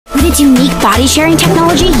its unique body sharing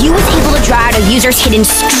technology, you was able to draw out a user's hidden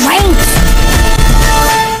strengths.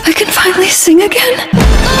 I can finally sing again.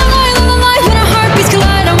 Alive, when our heartbeats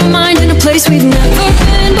collide, our mind in a place we've never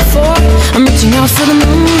been before. I'm reaching out for the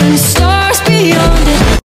moon and the stars beyond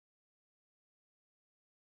it.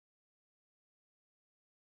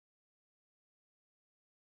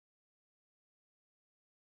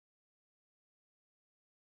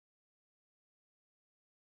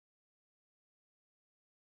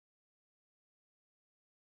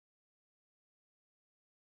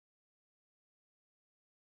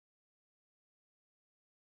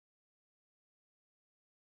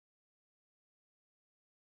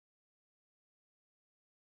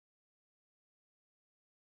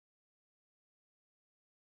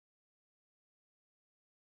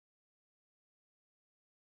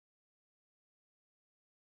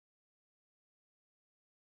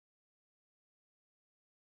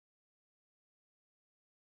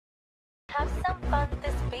 Have some fun,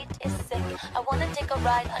 this beat is sick. I wanna take a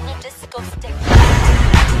ride on your disco stick.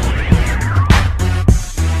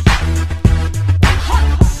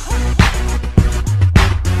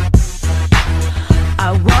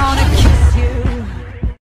 I wanna kiss you.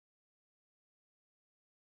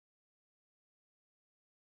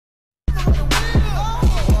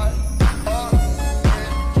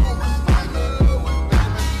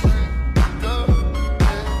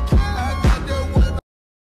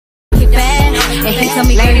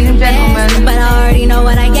 Ladies and gentlemen, but I already know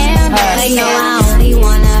what I am. They know I only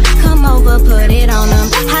wanna come over, put it on them.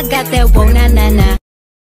 I got that whoa na na na.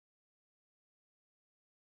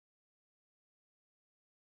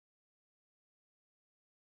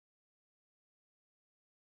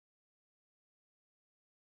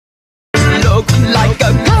 Look like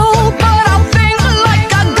a girl, but I think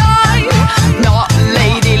like a guy. Not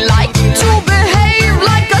ladylike to behave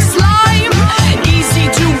like a slime. Easy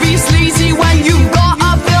to be sleazy when you got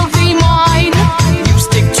a filthy mind. You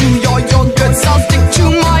stick to your yogurts, I'll stick to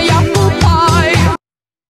my apple pie.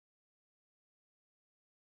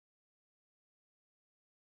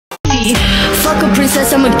 Fuck a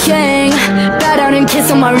princess, I'm a king. Bow down and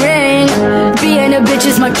kiss on my ring. Being a bitch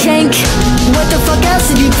is my kink. What the fuck else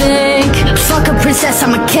did you think? Fuck a princess,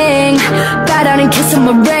 I'm a king. Bow down and kiss on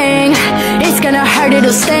my ring. It's gonna hurt,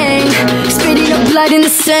 it'll sting. Spitting up blood in the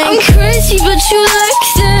sink. I'm crazy, but you like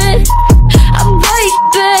that. I bite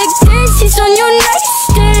back, dances on your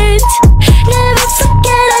nightstand. Never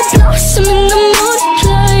forget I blossom in the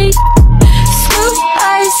moonlight. Smooth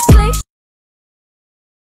eyes glazed.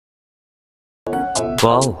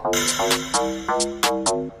 わお、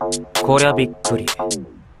こりゃびっくり。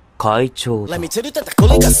会長だ。ラミチルタタこ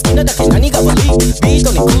れが好きなだけ何が悪い。ビー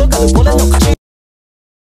トに転がるこれの勝ち。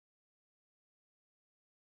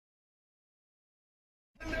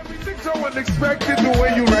So unexpected the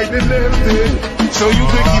way you right and left it. So you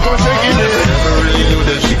could keep on shaking it. Never really knew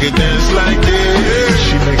that she could dance like this.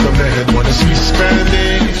 She make a man wanna speak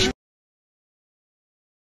Spanish.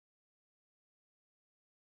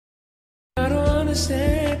 I don't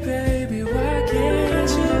understand, baby, why can't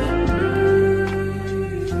you?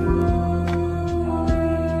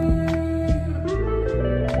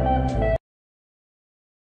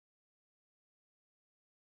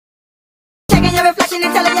 Checking your reflection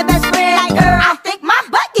and telling your best friend, like, I think my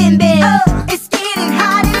butt getting big. It's getting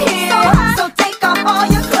hot in here, so take off all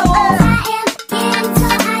your clothes.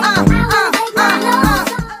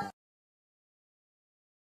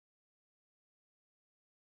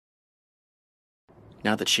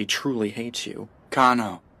 Now that she truly hates you.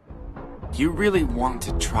 Kano, you really want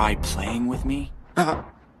to try playing with me?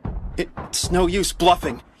 It's no use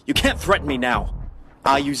bluffing. You can't threaten me now.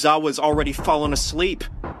 Ayuzawa's already fallen asleep.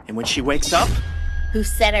 And when she wakes up... Who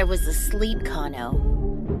said I was asleep, Kano?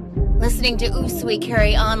 Listening to Usui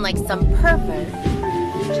carry on like some pervert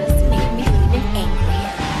just made me even angrier.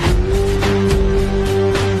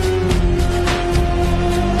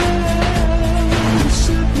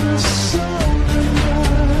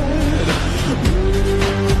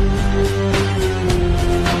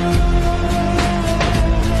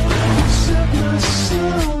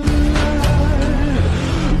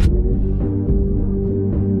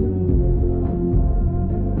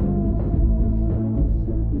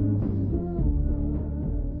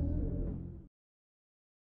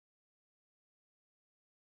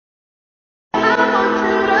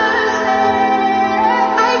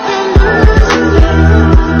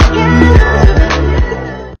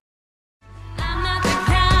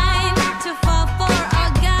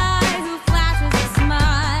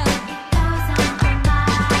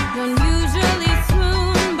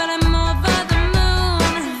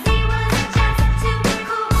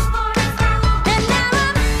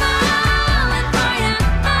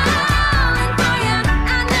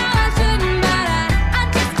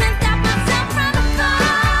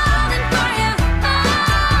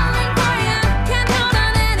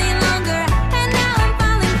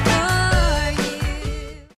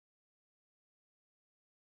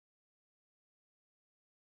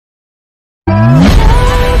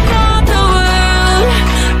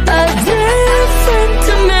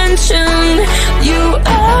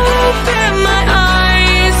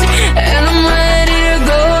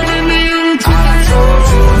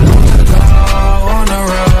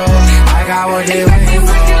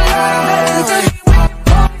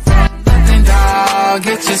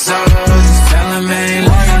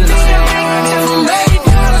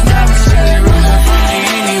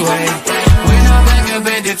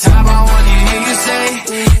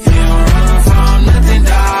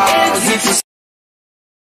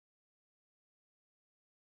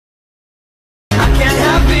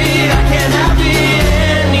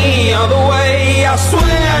 I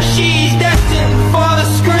swear she's destined for the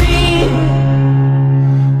screen.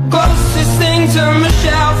 Closest thing to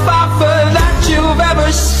Michelle Pfeiffer that you've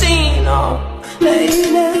ever seen. Oh,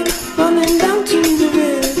 lady, running down to the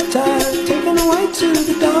riptide, taken away to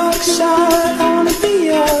the dark side. I wanna be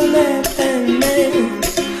your left-hand man.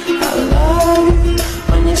 I love you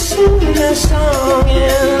when you sing that song,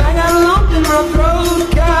 and I got lump in my throat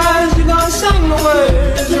 'cause you gonna sing the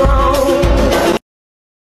words wrong.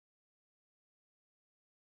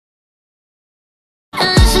 And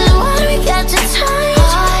this is why we got to touch.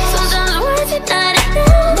 Sometimes the words are not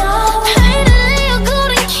enough. Finally a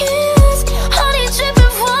golden kiss, honey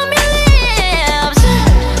dripping from your lips.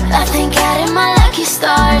 I thank God in my lucky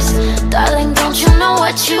stars. Darling, don't you know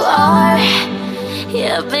what you are?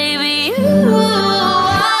 Yeah, baby, you